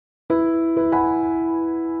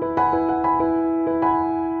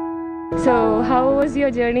So how was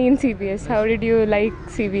your journey in CBS? How did you like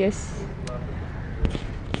CBS?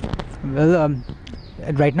 Well,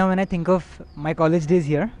 right now when I think of my college days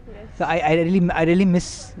here, Yes. so I really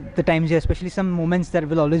miss the times here, especially some moments that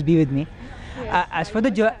will always be with me. Yes, As for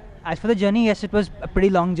the journey, yes, it was a pretty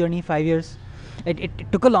long journey, 5 years. It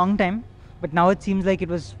took a long time, but now it seems like it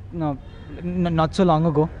was not so long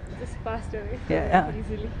ago. Just passed away Yeah,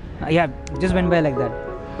 easily. Yeah, just went by like that.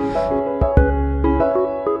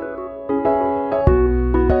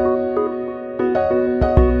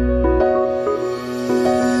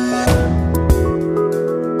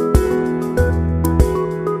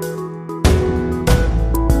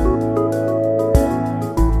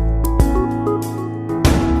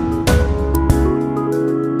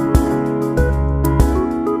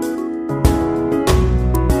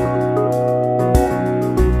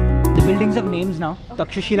 Of names now,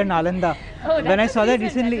 Takshashila and Nalanda. Oh, When I that's saw that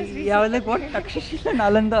recent, recently, that was yeah, I was like, what? Takshashila and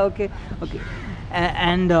Nalanda? Okay.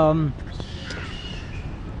 And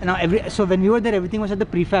now so when we were there, everything was at the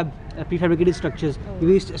prefabricated structures.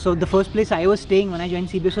 So the first place I was staying when I joined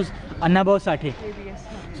CBS was Annabao Sathe. ABS.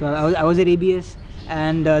 So I was at ABS,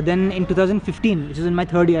 and then in 2015, which is in my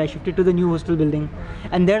third year, I shifted to the new hostel building,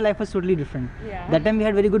 and their life was totally different. Yeah. That time we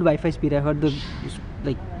had very good Wi-Fi speed. I heard the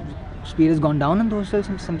speed has gone down in the hostels,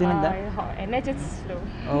 something like that. NH is slow.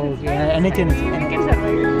 Oh, okay. NH. You can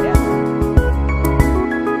survive. Yeah.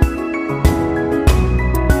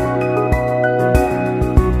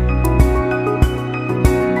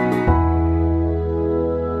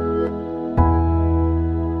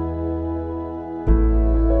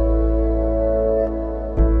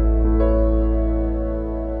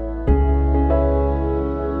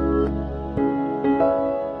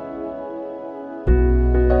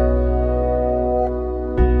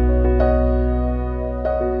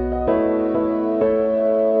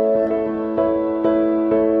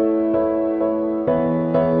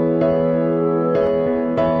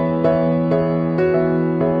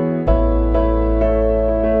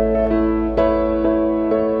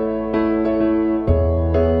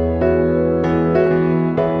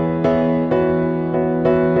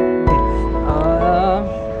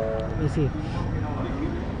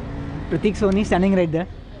 Pratik Soni standing right there.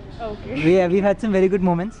 Okay. We've had some very good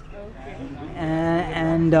moments. Okay.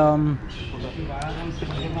 And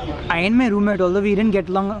I and my roommate, although we didn't get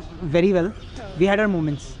along very well, we had our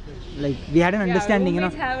moments. Like we had an understanding,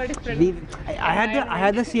 roommates have a different I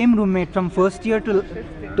had the same roommate from first year to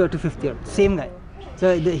fifth year, same guy.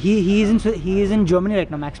 So he is in Germany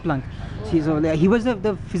right now, Max Planck. He was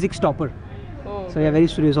the physics topper. Oh. So yeah, very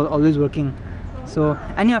studious, always working. So,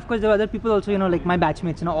 and yeah, of course there were other people also, like my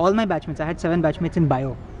batchmates, all my batchmates. I had 7 batchmates in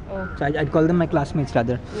bio. Oh. So I'd call them my classmates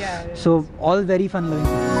rather. Yeah. So all very fun loving.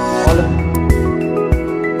 All of them.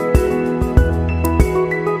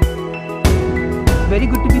 Very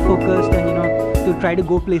good to be focused and to try to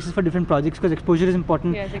go places for different projects, because exposure is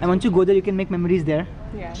important. Yes, and once you go there, you can make memories there.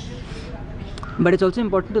 Yeah. But it's also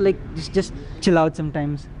important to just chill out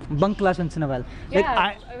sometimes. Bunk class once in a while.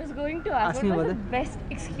 Yeah, I was going to ask what was the best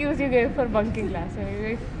excuse you gave for bunking class,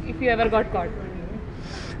 if you ever got caught?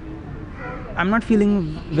 I'm not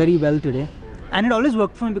feeling very well today, and it always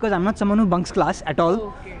worked for me because I'm not someone who bunks class at all.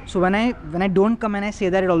 Okay. So when I don't come and I say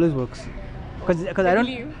that, it always works, because I don't.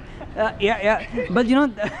 Believe. Yeah. But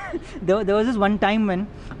there was this one time when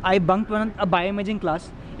I bunked a bioimaging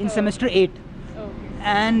class in semester 8, Okay.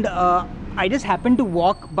 and I just happened to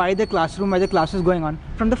walk by the classroom where the class was going on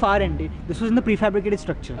from the far end. This was in the prefabricated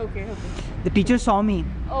structure. Okay. The teacher saw me.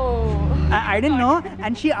 Oh. I didn't know,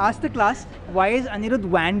 and she asked the class, "Why is Anirudh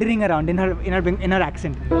wandering around?" in her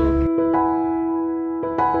accent.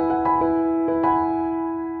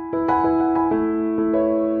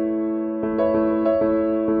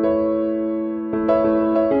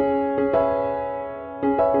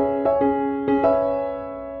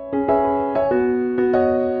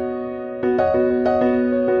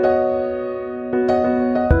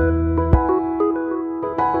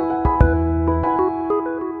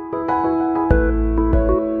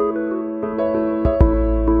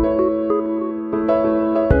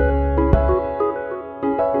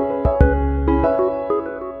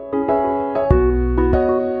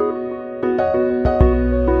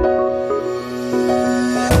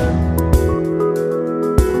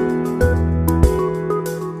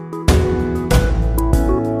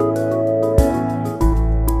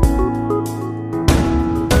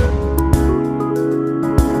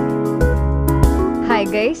 Hi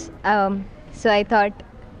guys, so I thought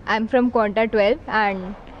I'm from Quanta 12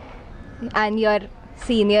 and you're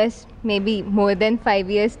seniors, maybe more than 5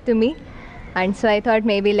 years to me, and so I thought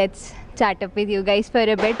maybe let's chat up with you guys for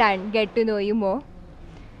a bit and get to know you more.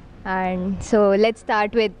 And so let's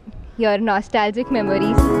start with your nostalgic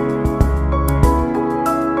memories.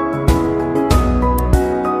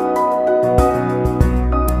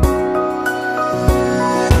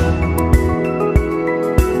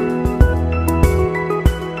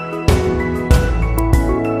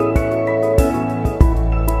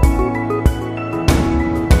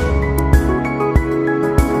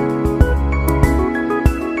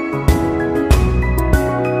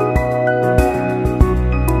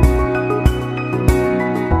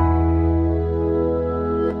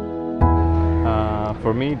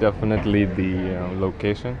 For me, definitely the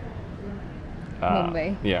location.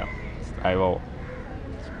 Mumbai. Yeah,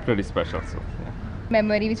 it's pretty special. So, yeah.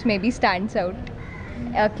 Memory which maybe stands out.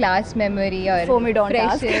 A class memory or For me, don't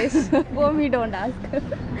ask. freshers. For me, don't ask.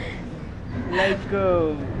 Like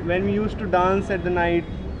when we used to dance at the night,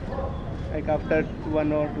 like after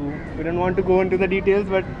 1 or 2. We don't want to go into the details,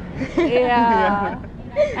 but Yeah.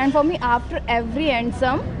 And for me, after every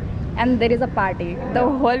endsum, and there is a party. The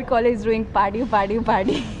whole college is doing party.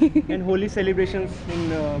 and Holi celebrations in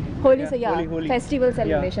Holi, Holi. festival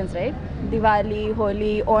celebrations, right? Diwali,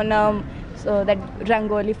 Holi, Onam, so that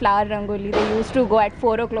Rangoli, flower Rangoli, they used to go at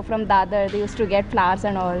 4 o'clock from Dadar, they used to get flowers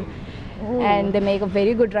and all. And they make a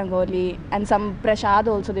very good Rangoli, and some prasad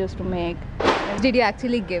also they used to make. Did you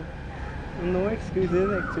actually give? No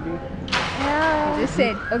excuses actually. Just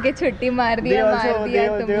said, okay, chutti maar They diya, also, maar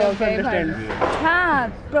diya, tum they log also gaye understand. bhag.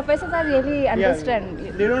 Haan, professors are really understand.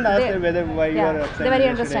 They don't ask whether why you are absent. They're very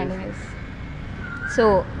or should I- understanding. Yes.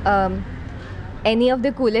 So, any of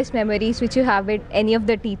the coolest memories which you have with any of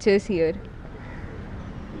the teachers here?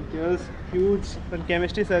 It was huge. But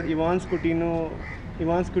chemistry sir, Ivan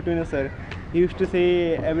Scutino sir, he used to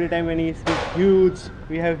say every time when he speaks, huge,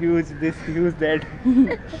 we have huge this, huge that.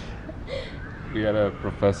 We had a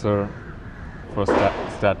professor for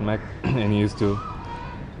StatMech, and he used to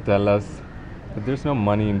tell us that there's no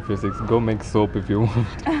money in physics. Go make soap if you want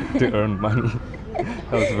to earn money.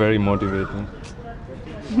 That was very motivating.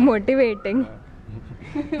 Motivating.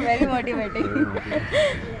 Very motivating.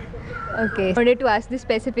 Okay. I wanted to ask this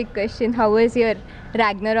specific question. How was your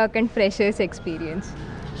Ragnarok and Freshers experience?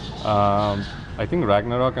 I think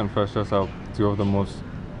Ragnarok and Freshers are two of the most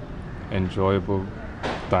enjoyable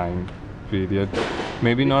time period.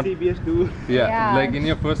 Maybe not. CBS too. Yeah, like in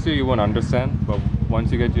your first year you won't understand, but once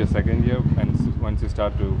you get to your second year and once you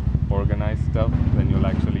start to organize stuff, then you'll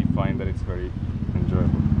actually find that it's very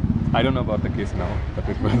enjoyable. I don't know about the case now, but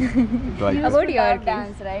it was like You used About to your love case?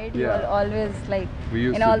 dance, right? You Yeah. were always like We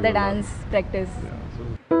used in to all do the a lot. dance practice. Yeah, so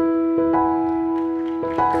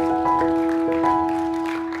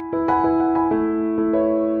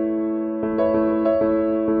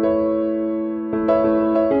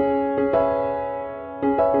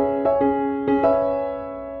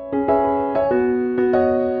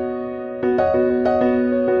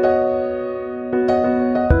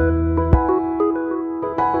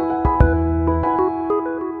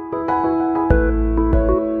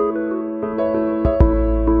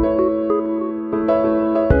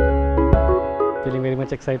Feeling very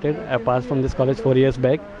much excited. I passed from this college 4 years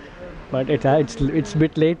back, but it's a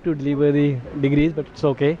bit late to deliver the degrees, but it's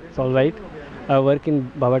okay. It's all right. I work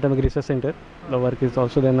in Bhava Research Center. The work is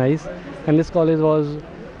also very nice, and this college was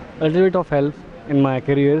a little bit of help in my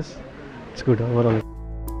careers. It's good overall.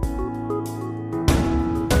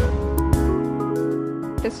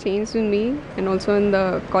 It has changed in me and also in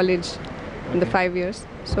the college in the 5 years.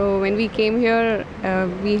 So when we came here,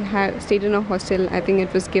 we stayed in a hostel. I think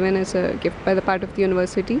it was given as a gift by the part of the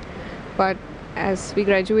university. But as we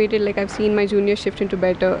graduated, like I've seen my juniors shift into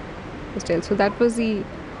better hostel. So that was the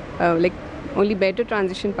like only better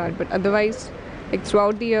transition part. But otherwise, like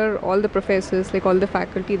throughout the year, all the professors, like all the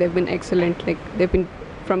faculty, they've been excellent. Like they've been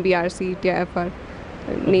from BRC, TIFR,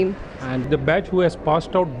 name. And the batch who has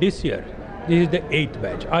passed out this year, this is the 8th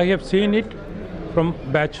batch. I have seen it from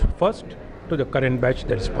batch first to the current batch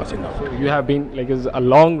that is passing out. You have been like it's a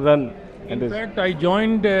long run. In fact, I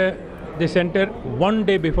joined the center 1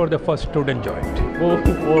 day before the first student joined.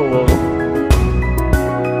 Oh.